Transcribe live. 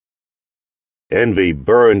Envy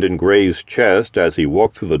burned in Gray's chest as he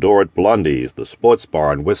walked through the door at Blondie's, the sports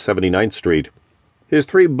bar on West 79th Street. His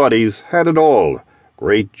three buddies had it all,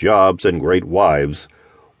 great jobs and great wives,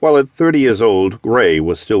 while at 30 years old, Gray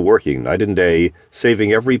was still working night and day,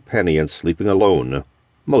 saving every penny and sleeping alone,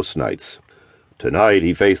 most nights. Tonight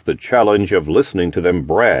he faced the challenge of listening to them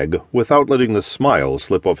brag without letting the smile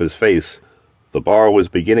slip off his face. The bar was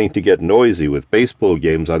beginning to get noisy with baseball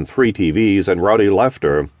games on 3 TVs and rowdy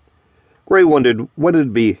laughter. Gray wondered when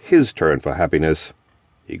it'd be his turn for happiness.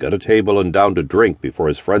 He got a table and downed a drink before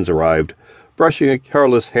his friends arrived, brushing a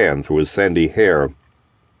careless hand through his sandy hair.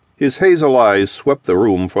 His hazel eyes swept the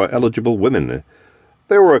room for eligible women.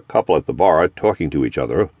 There were a couple at the bar talking to each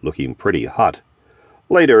other, looking pretty hot.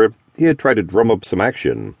 Later, he had tried to drum up some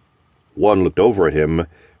action. One looked over at him,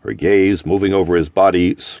 her gaze moving over his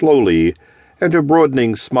body slowly, and her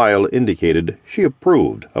broadening smile indicated she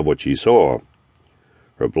approved of what she saw.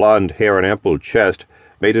 Her blonde hair and ample chest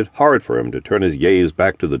made it hard for him to turn his gaze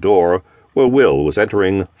back to the door, where Will was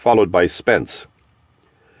entering, followed by Spence.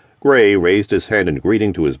 Gray raised his hand in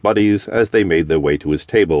greeting to his buddies as they made their way to his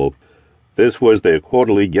table. This was their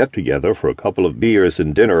quarterly get-together for a couple of beers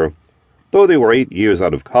and dinner. Though they were 8 years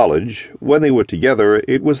out of college, when they were together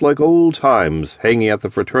it was like old times hanging at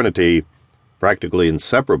the fraternity. Practically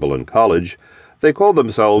inseparable in college, they called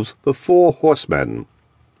themselves the Four Horsemen.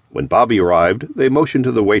 When Bobby arrived, they motioned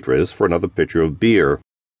to the waitress for another pitcher of beer.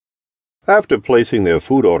 After placing their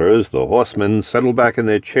food orders, the horsemen settled back in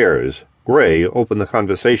their chairs. Gray opened the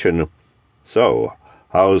conversation. "So,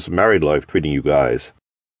 how's married life treating you guys?"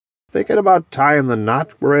 "Thinking about tying the knot,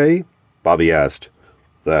 Gray?" Bobby asked.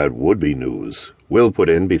 "That would be news," Will put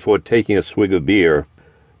in before taking a swig of beer.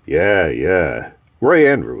 Yeah. Gray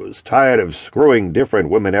Andrews, tired of screwing different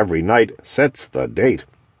women every night, sets the date,"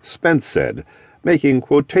 Spence said, making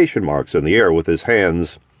quotation marks in the air with his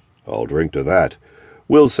hands. "I'll drink to that,"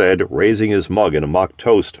 Will said, raising his mug in a mock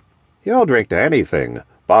toast. "He'll drink to anything,"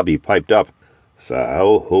 Bobby piped up.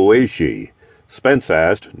 "So, who is she?" Spence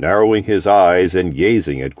asked, narrowing his eyes and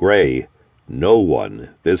gazing at Gray. "No one.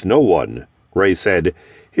 There's no one," Gray said,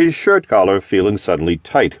 his shirt collar feeling suddenly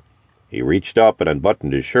tight. He reached up and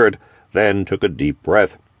unbuttoned his shirt, then took a deep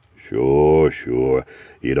breath. Sure.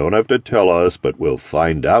 You don't have to tell us, but we'll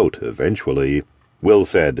find out eventually," Will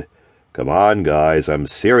said. "Come on, guys, I'm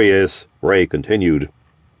serious," Gray continued.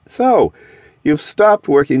 "So, you've stopped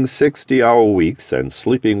working 60-hour weeks and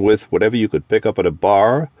sleeping with whatever you could pick up at a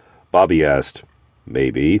bar?" Bobby asked.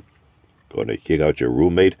 "Maybe." "Gonna kick out your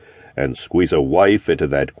roommate and squeeze a wife into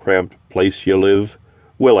that cramped place you live?"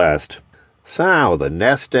 Will asked. "So, the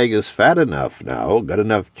nest egg is fat enough now, got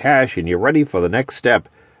enough cash, and you're ready for the next step.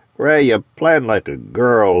 Gray, you plan like a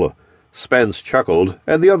girl." Spence chuckled,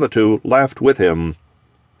 and the other two laughed with him.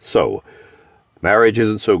 "So, marriage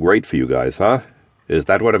isn't so great for you guys, huh? Is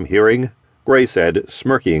that what I'm hearing?" Gray said,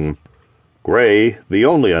 smirking. Gray, the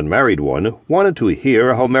only unmarried one, wanted to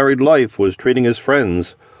hear how married life was treating his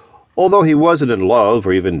friends. Although he wasn't in love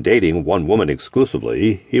or even dating one woman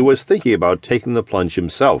exclusively, he was thinking about taking the plunge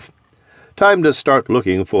himself. Time to start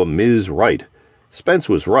looking for Ms. Right. Spence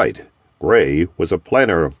was right. Gray was a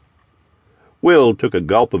planner. Will took a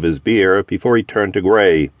gulp of his beer before he turned to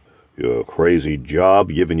Gray. "Your crazy job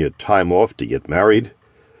giving you time off to get married?"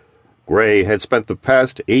 Gray had spent the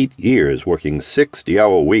past 8 years working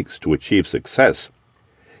 60-hour weeks to achieve success.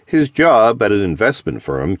 His job at an investment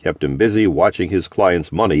firm kept him busy watching his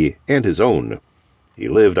clients' money and his own. He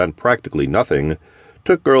lived on practically nothing,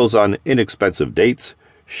 took girls on inexpensive dates,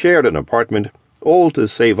 shared an apartment, all to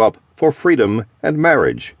save up for freedom and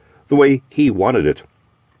marriage, the way he wanted it.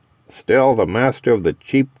 "Still the master of the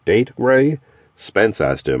cheap date, Gray?" Spence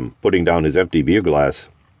asked him, putting down his empty beer glass.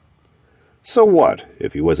 So what,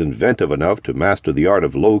 if he was inventive enough to master the art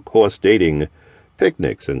of low-cost dating?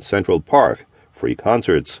 Picnics in Central Park, free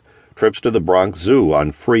concerts, trips to the Bronx Zoo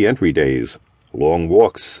on free entry days, long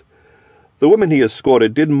walks. The women he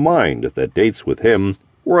escorted didn't mind that dates with him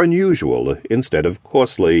were unusual instead of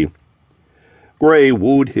costly. Gray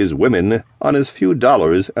wooed his women on as few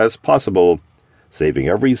dollars as possible, saving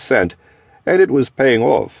every cent, and it was paying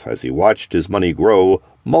off as he watched his money grow,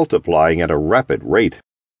 multiplying at a rapid rate.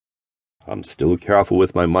 "I'm still careful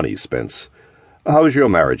with my money, Spence. How's your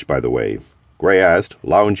marriage, by the way?" Gray asked,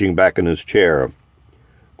 lounging back in his chair.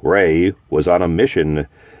 Gray was on a mission,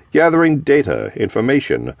 gathering data,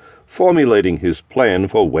 information, formulating his plan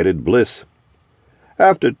for wedded bliss.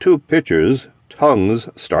 After 2 pitchers, tongues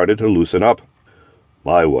started to loosen up.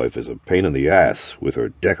 "My wife is a pain in the ass, with her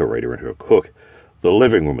decorator and her cook. The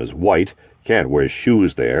living room is white, can't wear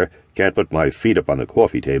shoes there, can't put my feet up on the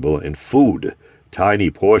coffee table, and food,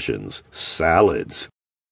 tiny portions, salads."